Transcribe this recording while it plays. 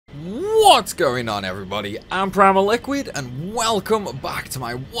What's going on, everybody? I'm Primal Liquid and welcome back to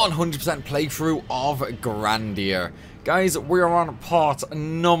my 100% playthrough of Grandia. Guys, we are on part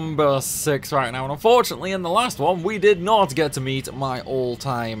number 6 right now, and unfortunately in the last one we did not get to meet my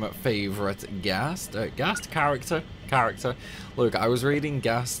all-time favourite character. Look, I was reading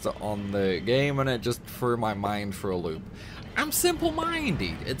guest on the game and it just threw my mind for a loop. I'm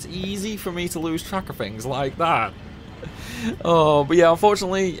simple-minded. It's easy for me to lose track of things like that. Oh, but yeah,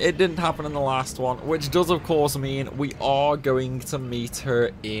 unfortunately it didn't happen in the last one, which does of course mean we are going to meet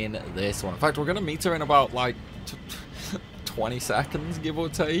her in this one. In fact, we're going to meet her in about like 20 seconds, give or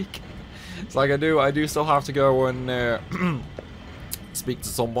take. It's like I do still have to go and speak to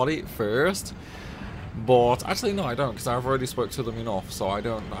somebody first. But actually no, I don't, because I've already spoke to them enough, so I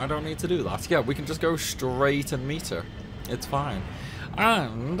don't need to do that. Yeah, we can just go straight and meet her. It's fine.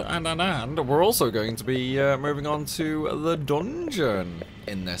 And we're also going to be moving on to the dungeon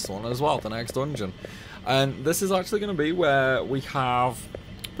in this one as well, the next dungeon. And this is actually going to be where we have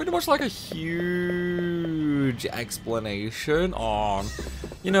pretty much like a huge explanation on,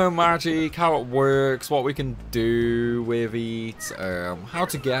 you know, magic, how it works, what we can do with it, how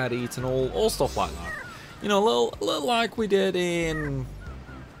to get it, and all stuff like that. You know, a little like we did in,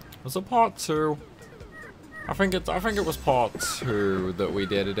 was it part 2? I think it was part 2 that we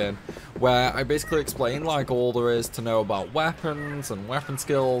did it in, where I basically explained like all there is to know about weapons and weapon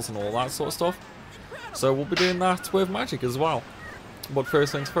skills and all that sort of stuff. So we'll be doing that with magic as well. But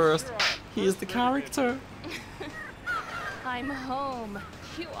first things first, here's the character. I'm home.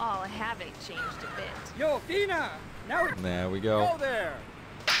 You all haven't changed a bit. Yo, Fina! Now there we go. Go there.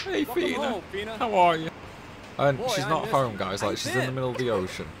 Hey, Home, Fina. How are you? And Boy, she's I not miss home, you. guys. Like, she's in the middle of the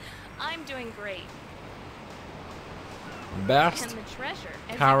ocean. I'm doing great. Best And the treasure,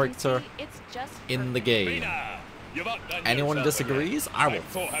 as character you can see, it's just in the perfect. game. Anyone disagrees, I will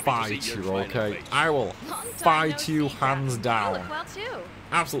fight you, okay? I will fight you hands You look down. well too.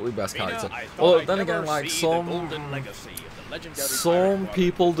 Absolutely best character. Well, then again, like some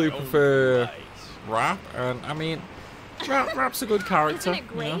people do prefer rap, and I mean, rap's a good character. Isn't it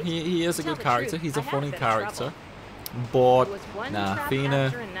You know, great? he is a Tell good the character. truth, He's I a have funny been in character. trouble. But It was one nah, trap Fina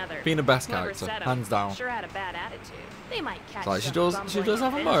after another. best Whoever character, set 'em hands down. Sure had a bad attitude. They might catch Like she some does bumbling have a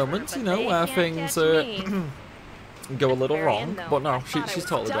adventurer, moment, but you know, they where can't things catch me. go a At the little very wrong. end, though, But no, I thought I she's was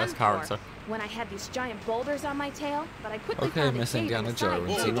totally done best for. character. When I had these giant boulders on my tail, but I quickly Okay, found a Miss cave in Indiana the side Jones,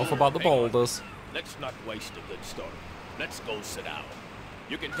 wall. enough about the boulders. Let's not waste a good story. Let's go sit down.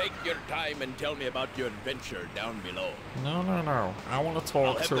 You can take your time and tell me about your adventure down below. No. I want to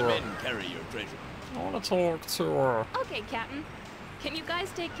I'll talk have to the her. men carry your treasure. I want to talk to her. Okay, Captain. Can you guys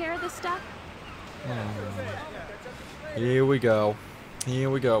take care of this stuff? Here we go.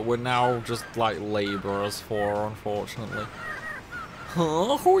 We're now just like laborers for her, unfortunately.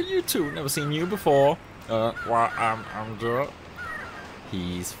 Huh? Who are you two? Never seen you before. Well, I'm Dirt.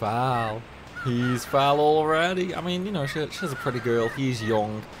 He's foul. He's foul already. I mean, you know, she's a pretty girl. He's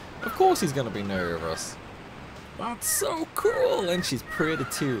young. Of course he's gonna be nervous. That's so cool. And she's pretty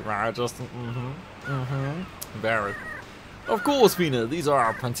too, right, Justin? Very. Of course, Fina. These are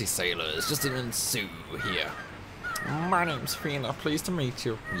our apprentice sailors. Justin and Sue here. My name's Fina. Pleased to meet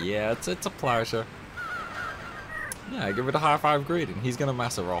you. Yeah, it's a pleasure. Yeah, give it a high five greeting. He's gonna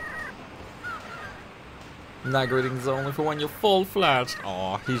mess her up. And that greeting's only for when you're full-fledged.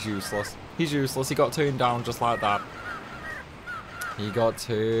 Aw, he's useless. He's useless. He got turned down just like that. He got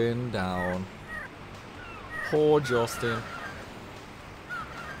turned down. Poor Justin.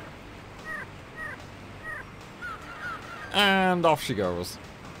 And off she goes.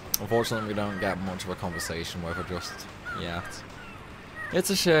 Unfortunately, we don't get much of a conversation with her just yet. It's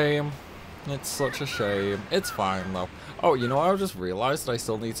a shame. It's such a shame. It's fine, though. Oh, you know what I just realized I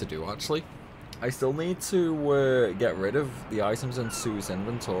still need to do, actually? I still need to get rid of the items in Sue's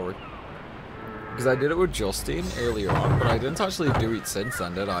inventory. Because I did it with Justine earlier on, but I didn't actually do it since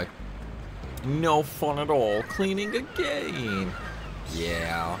then, did I? No fun at all. Cleaning again.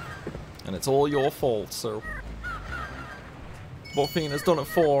 Yeah. And it's all your fault, so... But Fina's done it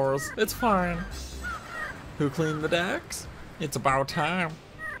for us. It's fine. Who cleaned the decks? It's about time.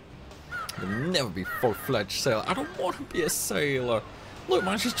 I'll never be full-fledged sailor. I don't want to be a sailor. Look,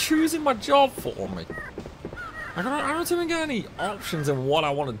 man, she's choosing my job for me. I don't even get any options in what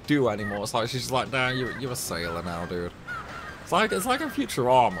I want to do anymore. It's like she's just like, nah, you're a sailor now, dude. It's like in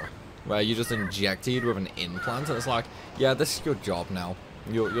Futurama, where you're just injected with an implant, and it's like, yeah, this is your job now.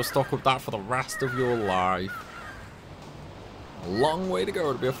 You're stuck with that for the rest of your life. A long way to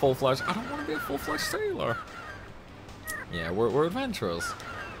go to be a full-fledged... I don't want to be a full-fledged sailor. Yeah, we're adventurers.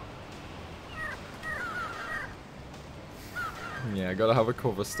 Yeah, gotta have a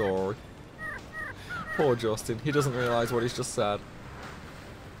cover story. Poor Justin. He doesn't realise what he's just said.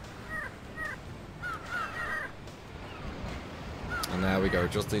 And there we go.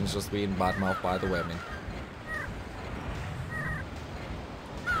 Justin's just being badmouthed by the women.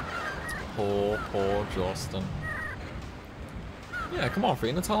 Poor Justin. Yeah, come on,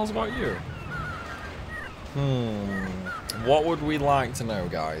 Fina, tell us about you. What would we like to know,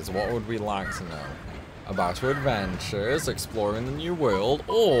 guys? What would we like to know? About her adventures, exploring the new world,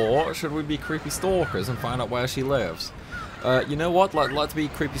 or should we be creepy stalkers and find out where she lives? You know what? Let's be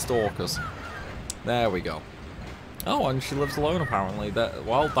creepy stalkers. There we go. Oh, and she lives alone apparently.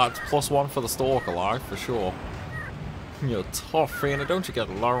 Well, that's +1 for the stalker life, for sure. You're tough, Fina. Don't you get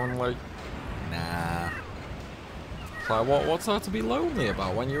lonely? Nah. So what's there to be lonely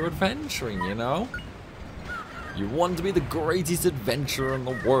about when you're adventuring, you know? You want to be the greatest adventurer in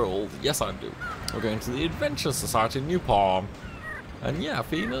the world. Yes, I do. We're going to the Adventure Society in New Palm. And yeah,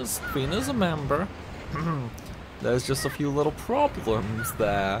 Fina's a member. There's just a few little problems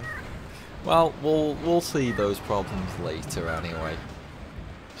there. Well, we'll see those problems later anyway.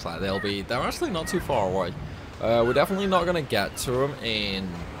 So they're actually not too far away. We're definitely not going to get to them in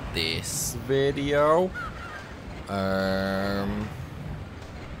this video.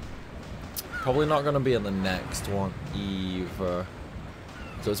 Probably not going to be in the next one either.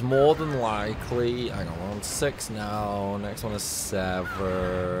 So it's more than likely, hang on, we're on 6 now, next one is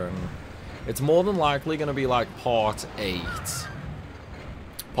 7. It's more than likely going to be like part 8.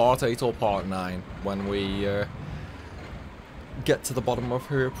 Part 8 or part 9 when we get to the bottom of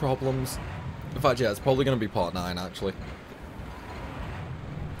her problems. In fact, yeah, it's probably going to be part 9 actually.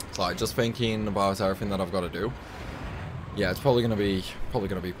 So like, just thinking about everything that I've got to do. Yeah, it's probably going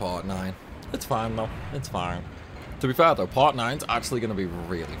to be part 9. It's fine though. It's fine. To be fair though, part 9's actually going to be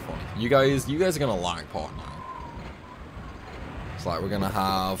really funny. You guys are going to like part 9. It's like we're going to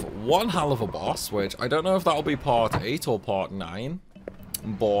have one hell of a boss, which I don't know if that'll be part 8 or part 9.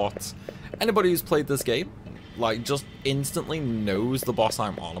 But anybody who's played this game, like, just instantly knows the boss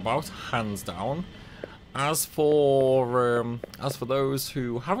I'm on about, hands down. As for those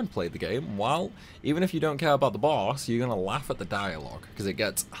who haven't played the game, well, even if you don't care about the boss, you're gonna laugh at the dialogue because it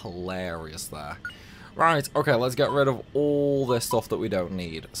gets hilarious there. Right, okay, let's get rid of all this stuff that we don't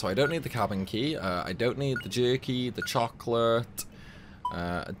need. So I don't need the cabin key. I don't need the jerky, the chocolate.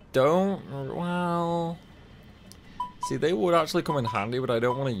 Well, see, they would actually come in handy, but I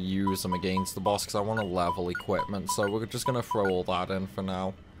don't want to use them against the boss because I want to level equipment. So we're just gonna throw all that in for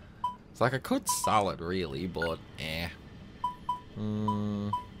now. It's like I could sell it really, but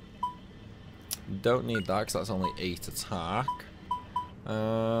don't need that because that's only 8 attack.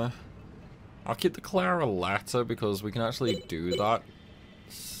 I'll keep the Clara letter because we can actually do that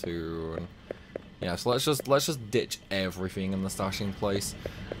soon. Yeah, so let's just ditch everything in the stashing place,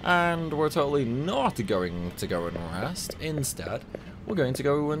 and we're totally not going to go and rest. Instead, we're going to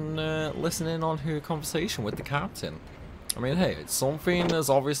go and listen in on her conversation with the captain. I mean, hey, it's something has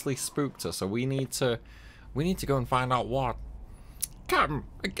obviously spooked her, so we need to go and find out what. Captain,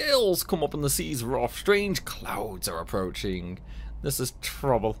 a gale's come up and the seas rough. Strange clouds are approaching. This is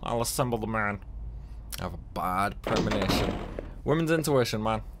trouble. I'll assemble the man. I have a bad premonition. Women's intuition,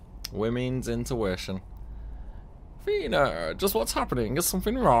 man. Women's intuition. Fina, just what's happening? Is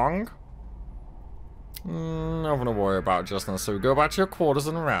something wrong? Nothing to worry about just now, so go back to your quarters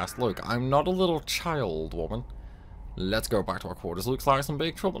and rest. Look, I'm not a little child, woman. Let's go back to our quarters. Looks like some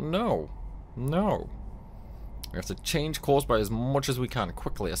big trouble. No. No. We have to change course by as much as we can.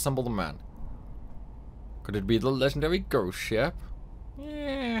 Quickly, assemble the men. Could it be the legendary ghost ship?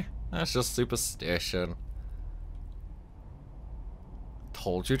 Yeah, that's just superstition.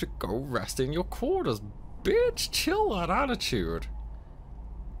 Told you to go rest in your quarters. Bitch, chill that attitude.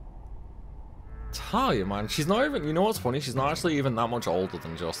 Tell you, man, she's not even, you know what's funny? She's not actually even that much older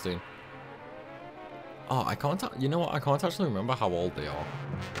than Justin. Oh, I can't, you know what? I can't actually remember how old they are.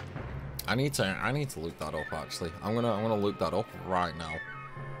 I need to look that up actually. I'm gonna look that up right now.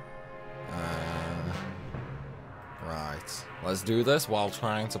 Right. Let's do this while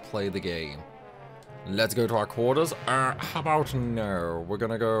trying to play the game. Let's go to our quarters. How about no? We're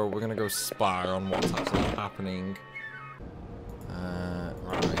gonna go spy on what's actually happening.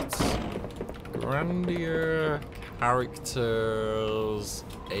 Right. Grandia characters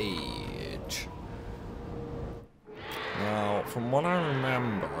age. Now, from what I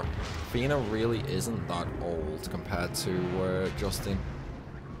remember, Fina really isn't that old compared to Justin.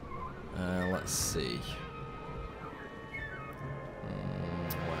 Let's see.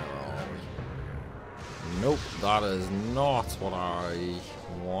 Where are we? Nope, that is not what I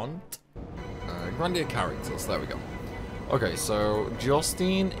want. Grandia characters, there we go. Okay, so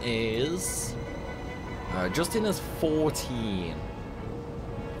Justine is Justin is 14.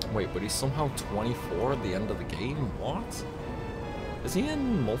 Wait, but he's somehow 24 at the end of the game? What? Is he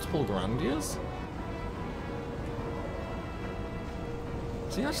in multiple Grandias?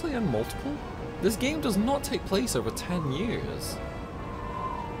 Is he actually in multiple? This game does not take place over 10 years.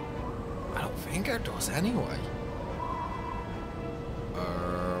 I don't think it does anyway.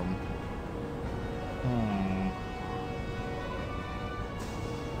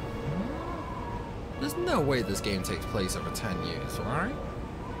 There's no way this game takes place over 10 years, right?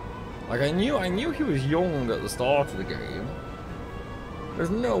 Like, I knew he was young at the start of the game. There's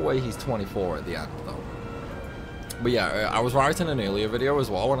no way he's 24 at the end, though. But yeah, I was right in an earlier video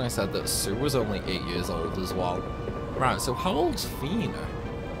as well when I said that Sue was only 8 years old as well. Right, so how old's Fina?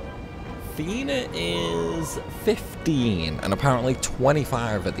 Fina is 15 and apparently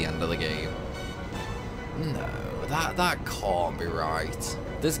 25 at the end of the game. No, that can't be right.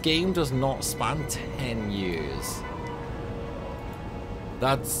 This game does not span 10 years.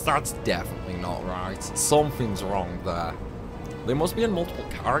 That's definitely not right. Something's wrong there. They must be in multiple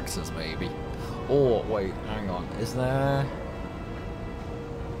characters, maybe. Oh, wait, hang on. Is there...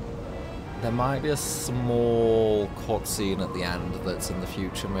 There might be a small cutscene at the end that's in the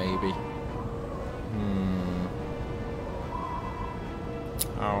future, maybe.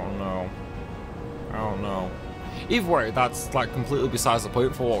 I don't know. I don't know. Either way, that's like completely besides the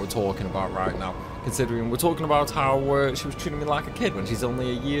point for what we're talking about right now. Considering we're talking about how she was treating me like a kid when she's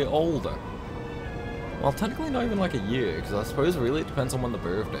only a year older. Well, technically not even like a year, because I suppose really it depends on when the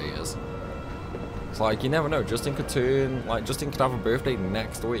birthday is. It's like, you never know, Justin could have a birthday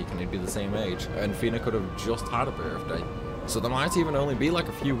next week and he'd be the same age, and Fina could have just had a birthday. So there might even only be like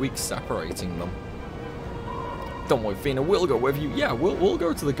a few weeks separating them. Don't worry, Fina, we'll go with you. Yeah, we'll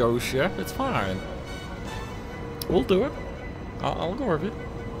go to the ghost ship, it's fine. We'll do it. I'll go with you.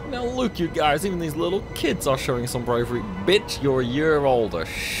 Now look, you guys, even these little kids are showing some bravery. Bitch, you're a year older.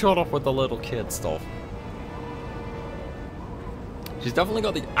 Shut up with the little kid stuff. She's definitely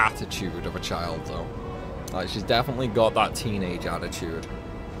got the attitude of a child, though. Like, she's definitely got that teenage attitude.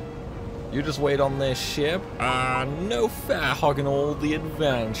 You just wait on this ship. No fair hogging all the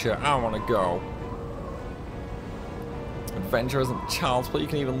adventure. I want to go. Adventure isn't child's play. You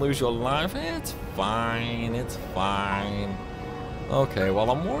can even lose your life. It's fine. It's fine. Okay, well,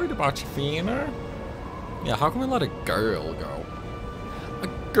 I'm worried about you, Fina. Yeah, how can we let a girl go? A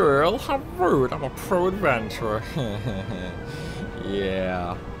girl? How rude. I'm a pro adventurer.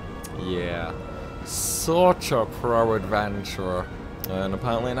 Yeah. Yeah. Such a pro adventurer. And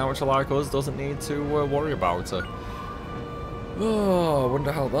apparently an amateur like us doesn't need to worry about it. Oh, I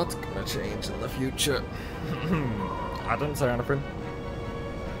wonder how that's gonna change in the future. I didn't say anything.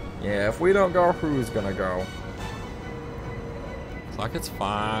 Yeah, if we don't go, who's gonna go? It's like it's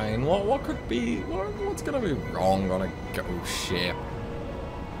fine. What could be? What's gonna be wrong on a ghost ship?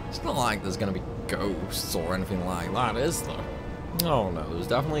 It's not like there's gonna be ghosts or anything like that, is there? Oh no, there's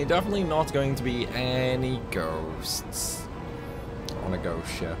definitely not going to be any ghosts on a ghost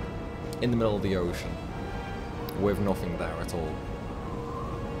ship in the middle of the ocean with nothing there at all.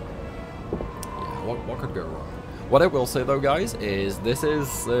 Yeah, what could go wrong? What I will say though, guys, is this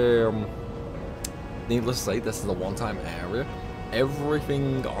is needless to say, this is a one-time area.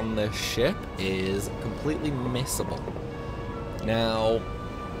 Everything on this ship is completely missable. Now,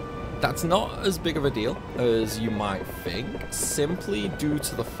 that's not as big of a deal as you might think, simply due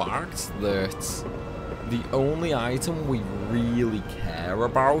to the fact that the only item we really care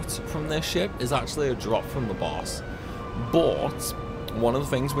about from this ship is actually a drop from the boss. But one of the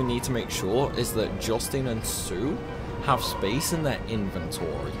things we need to make sure is that Justin and Sue have space in their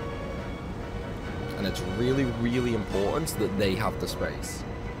inventory. And it's really, really important that they have the space.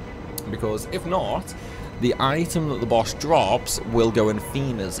 Because if not, the item that the boss drops will go in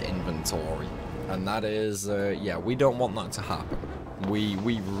Fina's inventory. And that is, yeah, we don't want that to happen. We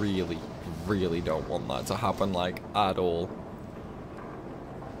really, really don't want that to happen, like, at all.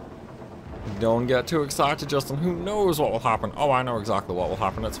 Don't get too excited, Justin. Who knows what will happen? Oh, I know exactly what will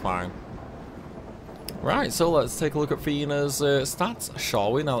happen. It's fine. Right, so let's take a look at Fina's stats,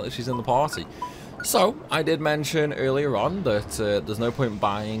 shall we, now that she's in the party. So, I did mention earlier on that there's no point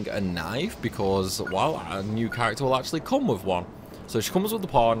buying a knife because, well, a new character will actually come with one. So she comes with the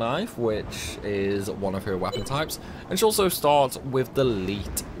power knife, which is one of her weapon types, and she also starts with the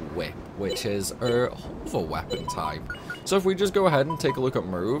elite whip, which is her other weapon type. So if we just go ahead and take a look at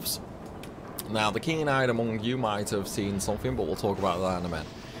moves. Now, the keen-eyed among you might have seen something, but we'll talk about that in a minute.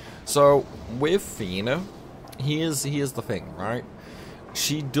 So, with Fina, here's the thing, right?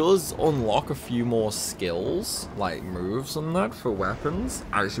 She does unlock a few more skills, like moves and that, for weapons,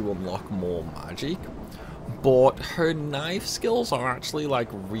 as you unlock more magic. But her knife skills are actually like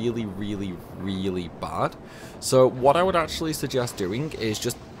really, really, really bad. So what I would actually suggest doing is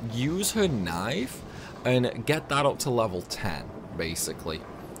just use her knife and get that up to level 10, basically.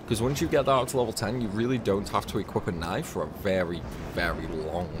 Because once you get that up to level 10, you really don't have to equip a knife for a very, very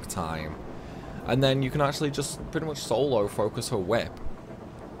long time. And then you can actually just pretty much solo focus her whip.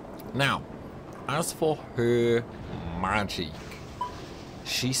 Now, as for her magic,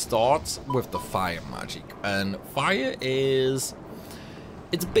 she starts with the fire magic, and fire is,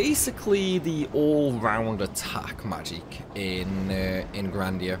 it's basically the all-round attack magic in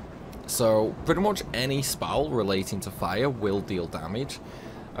Grandia. So pretty much any spell relating to fire will deal damage.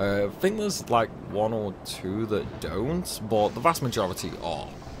 I think there's like 1 or 2 that don't, but the vast majority are.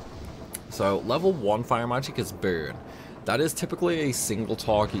 So level 1 fire magic is burn. That is typically a single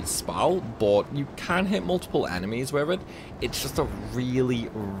target spell, but you can hit multiple enemies with it. It's just a really,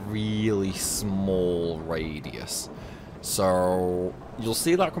 really small radius. So you'll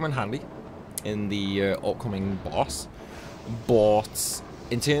see that come in handy in the upcoming boss. But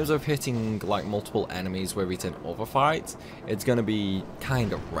in terms of hitting like multiple enemies with it in other fights, it's going to be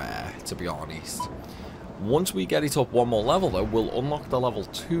kind of rare, to be honest. Once we get it up 1 more level though, we'll unlock the level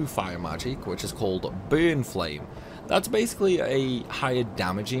 2 fire magic, which is called Burn Flame. That's basically a higher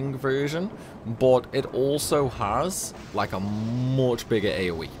damaging version, but it also has like a much bigger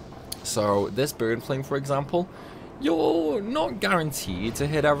AoE. So this Burn Flame, for example, you're not guaranteed to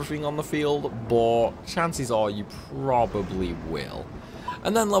hit everything on the field, but chances are you probably will.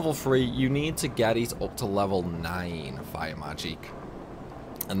 And then level 3, you need to get it up to level 9 fire magic,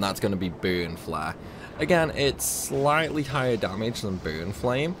 and that's going to be Burn Flare. Again, it's slightly higher damage than Burn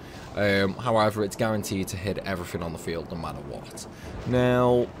Flame. However, it's guaranteed to hit everything on the field no matter what.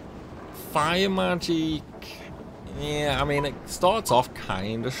 Now, fire magic, yeah, I mean, it starts off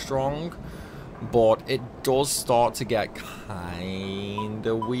kind of strong, but it does start to get kind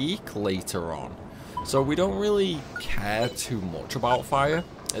of weak later on. So we don't really care too much about fire.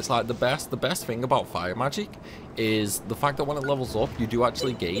 It's like the best thing about fire magic is the fact that when it levels up, you do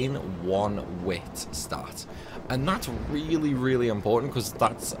actually gain 1 wit stat. And that's really, really important because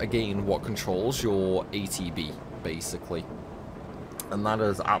that's, again, what controls your ATB, basically. And that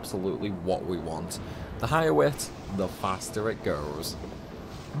is absolutely what we want. The higher wit, the faster it goes.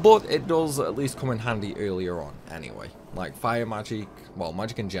 But it does at least come in handy earlier on, anyway. Like, fire magic, well,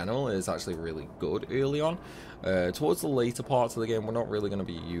 magic in general is actually really good early on. Towards the later parts of the game, we're not really going to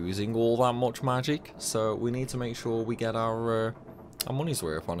be using all that much magic. So we need to make sure we get our money's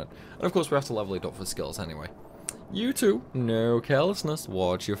worth on it. And of course, we have to level it up for skills anyway. You two, no carelessness,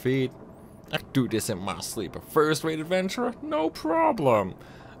 watch your feet. I do this in my sleep. A first-rate adventurer? No problem.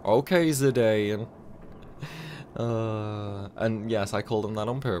 Okay, Zidane. And yes, I called him that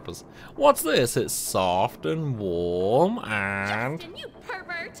on purpose. What's this? It's soft and warm and... Justin, you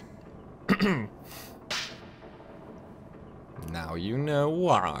pervert! Now you know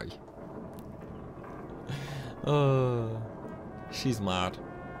why. She's mad.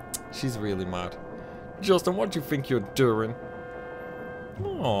 She's really mad. Justin, what do you think you're doing?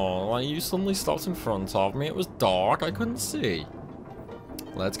 Oh, like you suddenly stopped in front of me. It was dark. I couldn't see.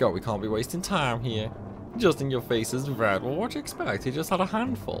 Let's go. We can't be wasting time here. Justin, your face is red. Well, what do you expect? He just had a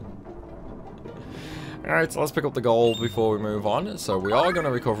handful. Alright, so let's pick up the gold before we move on. So we are going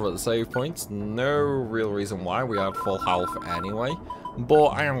to recover at the save points. No real reason why. We had full health anyway. But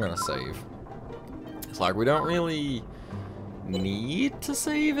I am going to save. It's like we don't really need to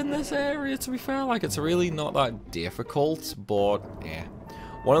save in this area, to be fair. Like, it's really not that difficult, but yeah.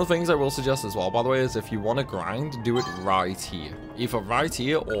 One of the things I will suggest as well, by the way, is if you want to grind, do it right here. Either right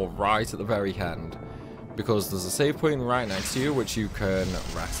here or right at the very end. Because there's a save point right next to you, which you can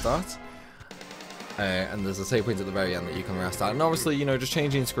rest at. And there's a save point at the very end that you can rest at. And obviously, you know, just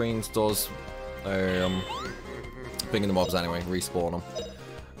changing screens does bring in the mobs anyway, respawn them.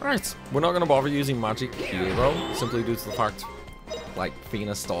 Right, we're not going to bother using magic here though, simply due to the fact, like,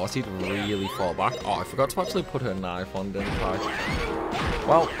 Fina started really far back. Oh, I forgot to actually put her knife on, didn't I?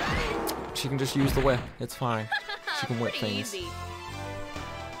 Well, she can just use the whip, it's fine. She can whip things. Easy.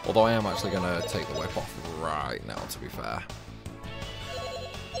 Although I am actually going to take the whip off right now, to be fair.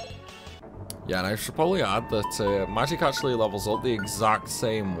 Yeah, and I should probably add that magic actually levels up the exact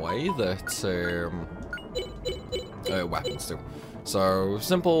same way that weapons do. So,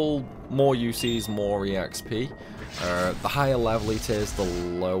 simple, more UCs, more EXP. The higher level it is, the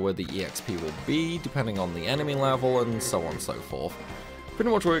lower the EXP will be, depending on the enemy level, and so on and so forth.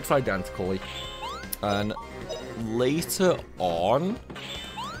 Pretty much works identically. And later on,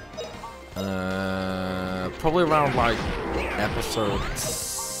 probably around like episode,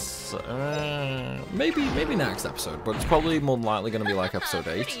 maybe next episode, but it's probably more than likely going to be like episode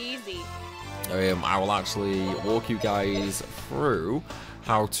 8. Pretty easy. I will actually walk you guys through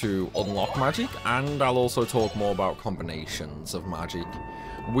how to unlock magic, and I'll also talk more about combinations of magic.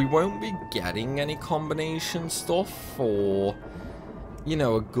 We won't be getting any combination stuff for, you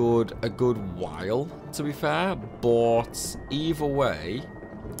know, a good while, to be fair, but either way,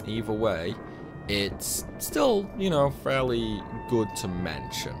 it's still, you know, fairly good to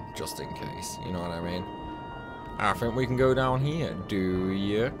mention, just in case, you know what I mean? I think we can go down here, do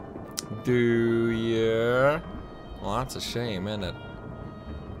you? Well, that's a shame, isn't it?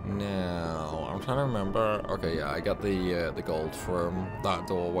 Now, I'm trying to remember. Okay, yeah, I got the gold from that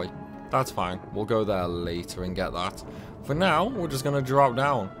doorway. That's fine. We'll go there later and get that. For now, we're just gonna drop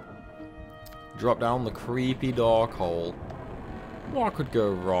down. Drop down the creepy dark hole. What could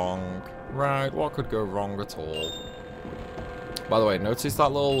go wrong? Right, what could go wrong at all? By the way, notice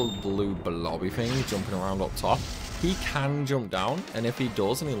that little blue blobby thing jumping around up top? He can jump down, and if he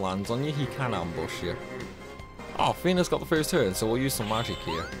does and he lands on you, he can ambush you. Oh, Fina's got the first turn, so we'll use some magic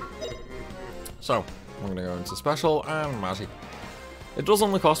here. So, I'm going to go into special and magic. It does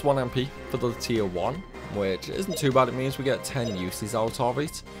only cost 1 MP for the tier 1, which isn't too bad. It means we get 10 uses out of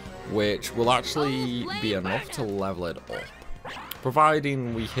it, which will actually be enough to level it up.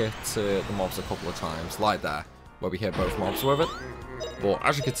 Providing we hit the mobs a couple of times, like there, where we hit both mobs with it. But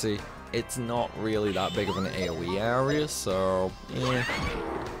as you can see, it's not really that big of an AoE area, so yeah,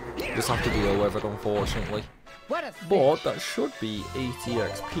 just have to deal with it, unfortunately. But that should be 80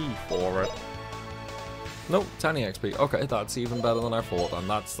 XP for it. Nope, 10 XP. Okay, that's even better than I thought, and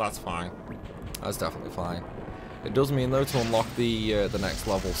that's fine. That's definitely fine. It does mean though to unlock the next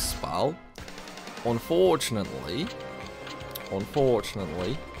level spell. Unfortunately,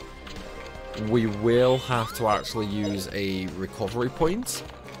 we will have to actually use a recovery point,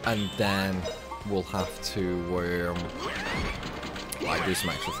 and then we'll have to like do some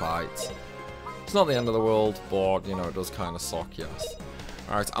extra fights. It's not the end of the world, but you know, it does kind of suck, yes.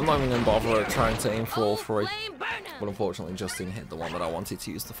 Alright, I'm not even going to bother trying to aim for all 3, but unfortunately Justin hit the one that I wanted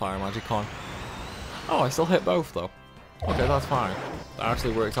to use the fire magic on. Oh, I still hit both though. Okay, that's fine. That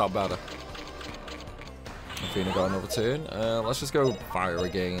actually worked out better. Fina got another turn. Let's just go fire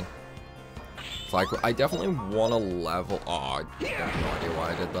again. It's like, I definitely want to level. Oh, I have no idea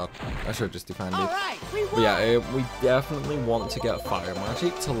why I did that. I should have just defended. But yeah, we definitely want to get fire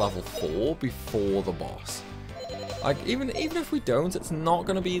magic to level 4 before the boss. Like, even if we don't, it's not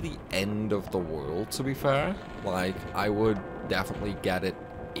going to be the end of the world, to be fair. Like, I would definitely get it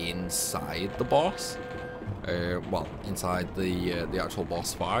inside the boss. Well, inside the actual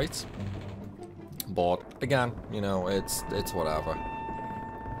boss fight. But again, you know, it's whatever.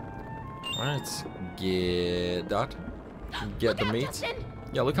 Alright, get that. Get the meat.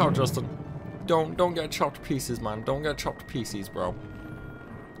 Yeah, look out, Justin. Don't get chopped to pieces, man. Don't get chopped to pieces, bro.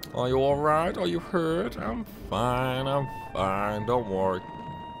 Are you alright? Are you hurt? I'm fine. Don't worry.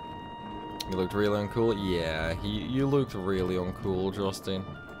 You looked really uncool. Yeah, you looked really uncool, Justin.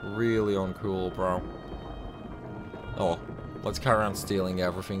 Really uncool, bro. Oh, let's carry on stealing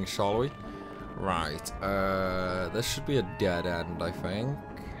everything, shall we? Right, this should be a dead end, I think.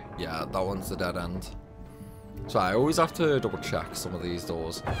 Yeah, that one's the dead end. So I always have to double check some of these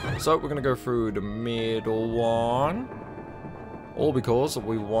doors. So we're gonna go through the middle one. All because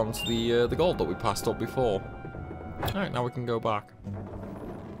we want the gold that we passed up before. Alright, now we can go back.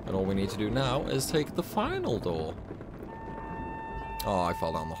 And all we need to do now is take the final door. Oh, I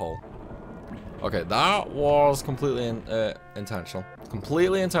fell down the hole. Okay, that was completely intentional.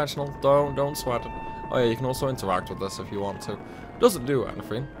 Completely intentional. Don't sweat it. Oh yeah, you can also interact with this if you want to. Doesn't do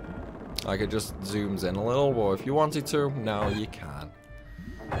anything. Like, it just zooms in a little, but if you wanted to, now you can.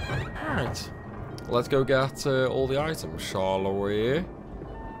 Alright. Let's go get all the items, shall we?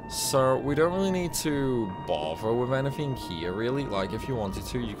 So, we don't really need to bother with anything here, really. Like, if you wanted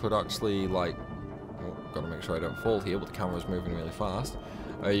to, you could actually, like... Oh, gotta make sure I don't fall here, but the camera's moving really fast.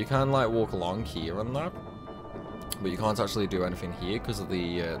 You can, like, walk along here and that. But you can't actually do anything here because of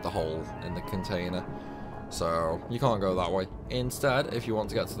the hole in the container. So, you can't go that way. Instead, if you want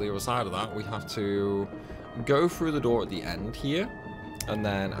to get to the other side of that, we have to go through the door at the end here. And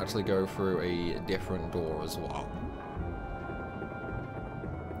then actually go through a different door as well.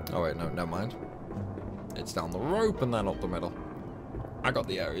 Oh wait, no, never mind. It's down the rope and then up the middle. I got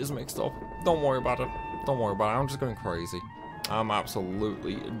the areas mixed up. Don't worry about it. Don't worry about it. I'm just going crazy. I'm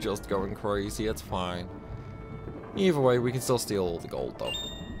absolutely just going crazy. It's fine. Either way, we can still steal all the gold though.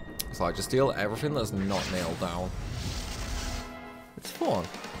 So I just steal everything that's not nailed down. It's fun.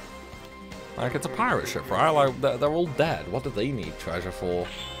 Like, it's a pirate ship, right? Like, they're all dead. What do they need treasure for?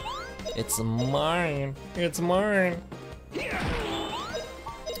 It's mine. It's mine. Alright,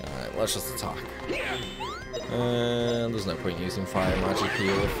 let's just attack. There's no point using fire magic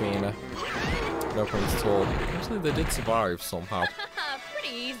here with Athena. No point at all. Actually, they did survive somehow.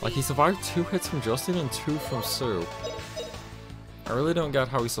 Pretty easy. Like, he survived 2 hits from Justin and 2 from Sue. I really don't get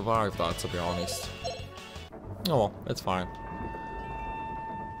how he survived that, to be honest. Oh well, it's fine.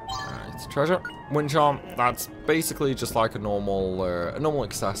 Alright, treasure. Wind charm, that's basically just like a normal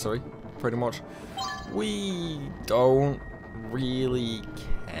accessory, pretty much. We don't really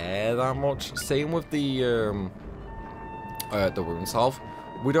care that much. Same with the wound salve.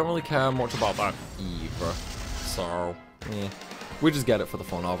 We don't really care much about that either. So, yeah. We just get it for the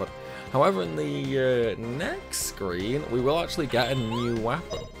fun of it. However, in the next screen, we will actually get a new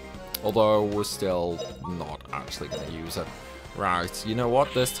weapon. Although, we're still not actually going to use it. Right, you know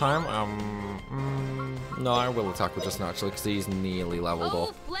what, this time, no, I will attack with Justin actually, because he's nearly leveled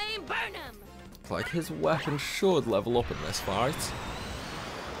up. Flame burn him. Like, his weapon should level up in this fight.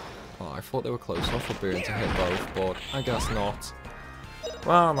 Oh, I thought they were close enough for Boone to hit both, but I guess not.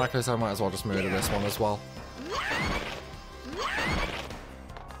 Well, in that case, I might as well just murder this one as well.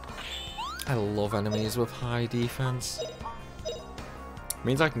 I love enemies with high defense.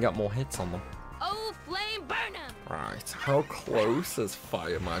 Means I can get more hits on them. Oh, flame burn him. Right, how close is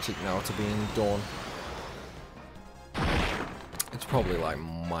fire magic now to being done? It's probably like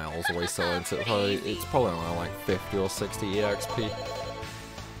miles away still, isn't it? It's probably around like 50 or 60 EXP.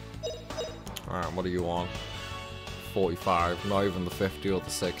 Alright, what are you on? 45, not even the 50 or the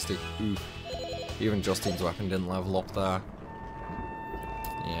 60. Oof. Even Justine's weapon didn't level up there.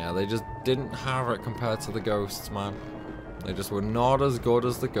 Yeah, they just didn't have it compared to the ghosts, man. They just were not as good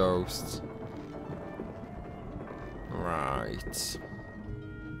as the ghosts. Right.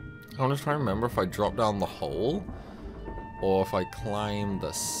 I want to try and remember if I drop down the hole or if I climb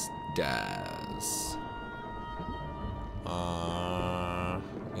the stairs.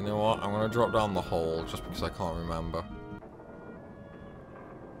 You know what? I'm going to drop down the hole just because I can't remember.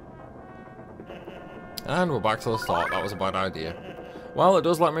 And we're back to the start. That was a bad idea. Well, it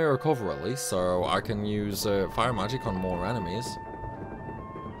does let me recover at least, so I can use fire magic on more enemies.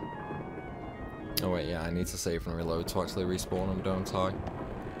 Oh wait, yeah, I need to save and reload to actually respawn them, don't I?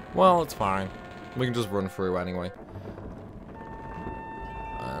 Well, it's fine. We can just run through anyway.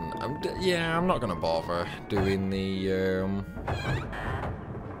 And I'm not gonna bother doing the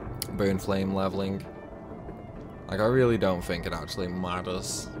burn flame leveling. Like, I really don't think it actually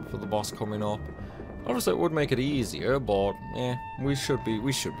matters for the boss coming up. Obviously, it would make it easier, but yeah, we should be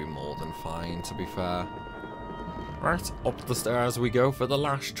more than fine, to be fair. Right, up the stairs we go for the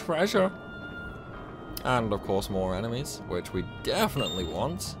last treasure. And, of course, more enemies, which we definitely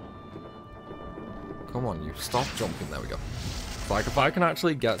want. Come on, you stop jumping. There we go. Like, if I can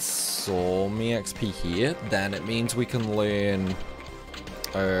actually get some EXP here, then it means we can learn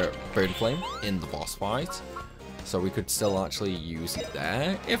Burn Flame in the boss fight. So we could still actually use it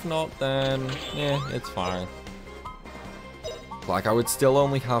there. If not, then, yeah, it's fine. Like, I would still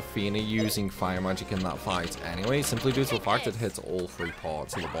only have Athena using fire magic in that fight anyway, simply due to the fact it hits all 3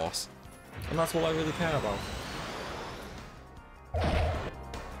 parts of the boss. And that's all I really care about.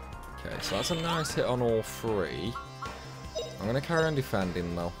 Okay, so that's a nice hit on all 3. I'm going to carry on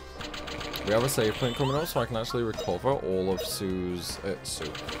defending, though. We have a save point coming up, so I can actually recover all of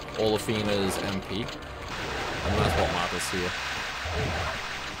all of Athena's MP. And that's what matters here.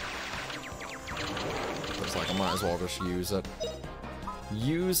 Looks like I might as well just use it.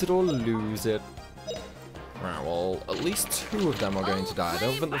 Use it or lose it. Right, well, at least 2 of them are going to die. I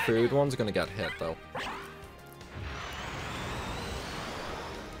don't think the 3rd one's going to get hit, though.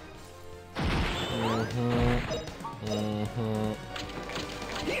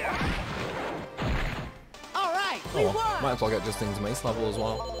 Alright, oh, well, might as well get Justine's mace level as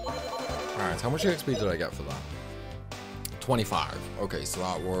well. Alright, how much XP did I get for that? 25. Okay, so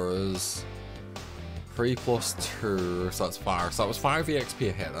that was 3 plus 2, so that's 5. So that was 5 EXP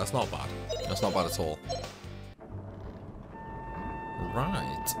a hit. That's not bad. That's not bad at all.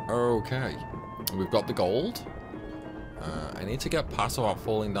 Right, okay. We've got the gold. I need to get past without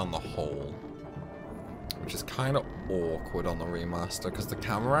falling down the hole. Which is kind of awkward on the remaster, because the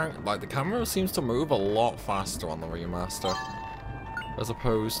camera seems to move a lot faster on the remaster. As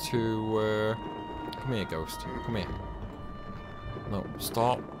opposed to, come here, Ghost. Come here. No,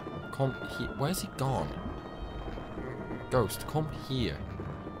 stop. Come here. Where's he gone? Ghost, come here.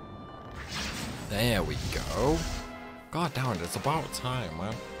 There we go. God damn it, it's about time,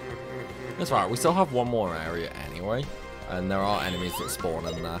 man. That's right, we still have one more area anyway, and there are enemies that spawn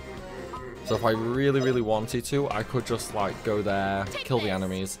in there. So if I really, really wanted to, I could just like go there, kill the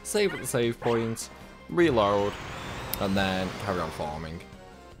enemies, save at the save point, reload, and then carry on farming.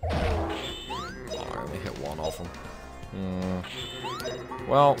 Oh, I only hit one of them.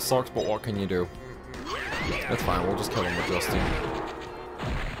 Well, sucks, but what can you do? It's fine, we'll just kill him with Justin.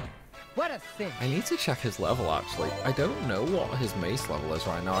 What a thing. I need to check his level actually. I don't know what his mace level is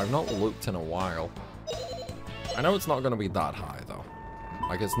right now. I've not looked in a while. I know it's not going to be that high though.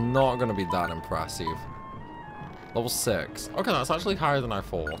 Like, it's not going to be that impressive. Level 6. Okay, that's actually higher than I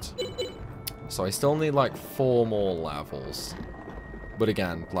thought. So I still need like 4 more levels. But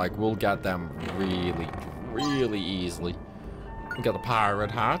again, like, we'll get them really, really easily. We got the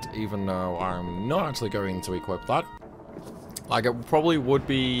pirate hat, even though I'm not actually going to equip that. Like, it probably would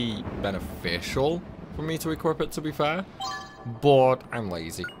be beneficial for me to equip it, to be fair. But I'm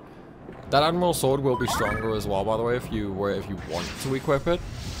lazy. That Admiral Sword will be stronger as well, by the way, if you want to equip it.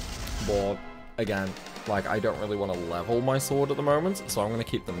 But, again, like, I don't really want to level my sword at the moment, so I'm going to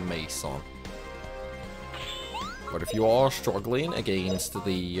keep the mace on. But if you are struggling against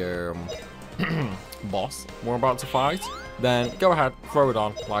the boss we're about to fight, then go ahead, throw it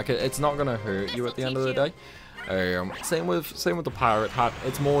on. Like, it's not going to hurt you at the end of the day. Same with the pirate hat.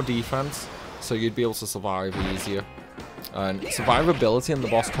 It's more defense, so you'd be able to survive easier. And survivability in the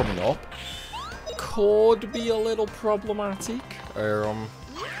boss coming up could be a little problematic.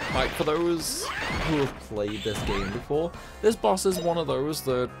 Like, for those who have played this game before, this boss is one of those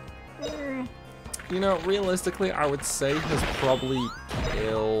that, you know, realistically, I would say has probably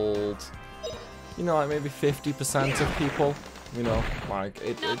killed, you know, like maybe 50% of people. You know, like,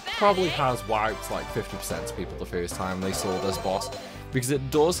 it probably has wiped like 50% of people the first time they saw this boss, because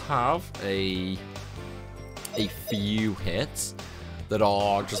it does have a few hits that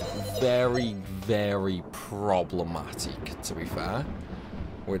are just very, very problematic, to be fair,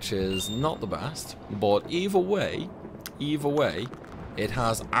 which is not the best. But either way, it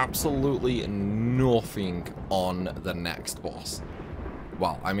has absolutely nothing on the next boss.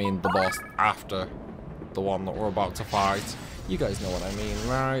 Well, I mean the boss after the one that we're about to fight. You guys know what I mean,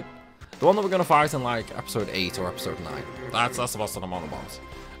 right? The one that we're going to fight in like episode 8 or episode 9. That's the boss that I'm on about.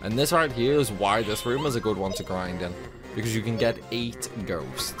 And this right here is why this room is a good one to grind in. Because you can get 8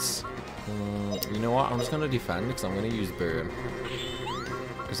 ghosts. You know what? I'm just going to defend because I'm going to use burn.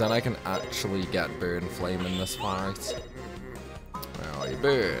 Because then I can actually get burn flame in this fight. Oh, you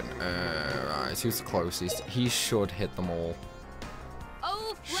burn. Right, who's the closest? He should hit them all.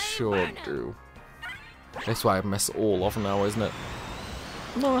 Oh, Should do. That's why I miss all of them now, isn't it?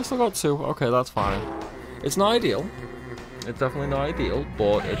 No, I still got 2. Okay, that's fine. It's not ideal. It's definitely not ideal,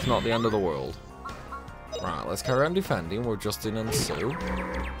 but it's not the end of the world. Right, let's carry on defending. We're Justin and Sue.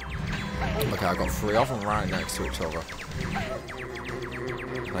 Okay, I got 3 of them right next to each other.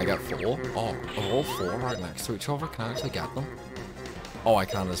 Can I get 4? Oh, are all 4 right next to each other? Can I actually get them? Oh, I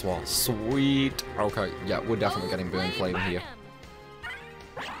can as well. Sweet. Okay, yeah, we're definitely getting burn flame here.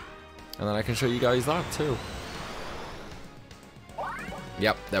 And then I can show you guys that too.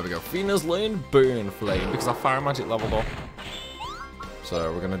 Yep, there we go. Fina's Lane, burn flame, because our fire magic leveled up.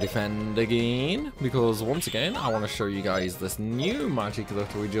 So we're going to defend again, because once again, I want to show you guys this new magic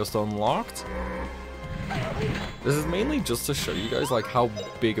that we just unlocked. This is mainly just to show you guys like how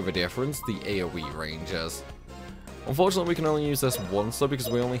big of a difference the AoE range is. Unfortunately, we can only use this once though, because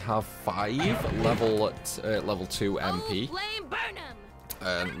we only have 5 level 2 MP.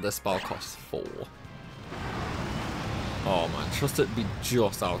 And this spell costs 4. Oh man, trust it be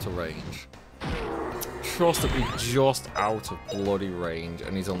just out of range. Trust it be just out of bloody range,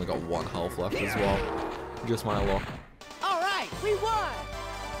 and he's only got 1 health left as well. Just my luck. Alright, we won!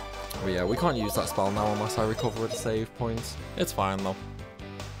 But yeah, we can't use that spell now unless I recover at a save point. It's fine though.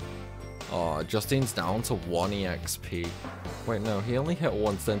 Oh, Justine's down to 1 EXP. Wait, no, he only hit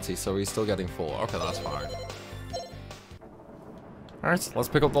once, didn't he? So he's still getting 4. Okay, that's fine. Alright, let's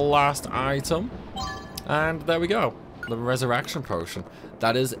pick up the last item. And there we go. The resurrection potion.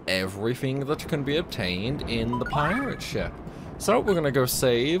 That is everything that can be obtained in the pirate ship. So we're going to go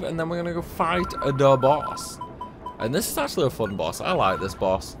save, and then we're going to go fight the boss. And this is actually a fun boss. I like this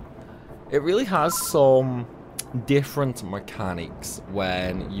boss. It really has some different mechanics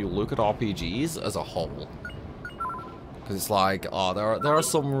when you look at RPGs as a whole. Because it's like, oh, there are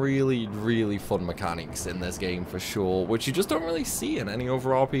some really, really fun mechanics in this game for sure, which you just don't really see in any other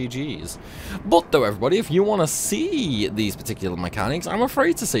RPGs. But though, everybody, if you want to see these particular mechanics, I'm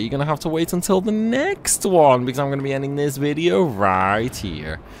afraid to say you're going to have to wait until the next one, because I'm going to be ending this video right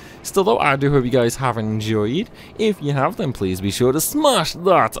here. Still though, I do hope you guys have enjoyed. If you have, then please be sure to smash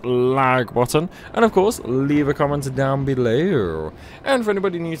that like button, and of course, leave a comment down below. And for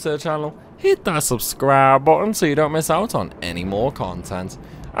anybody new to the channel, hit that subscribe button so you don't miss out on any more content.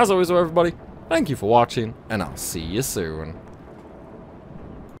 As always though, everybody, thank you for watching, and I'll see you soon.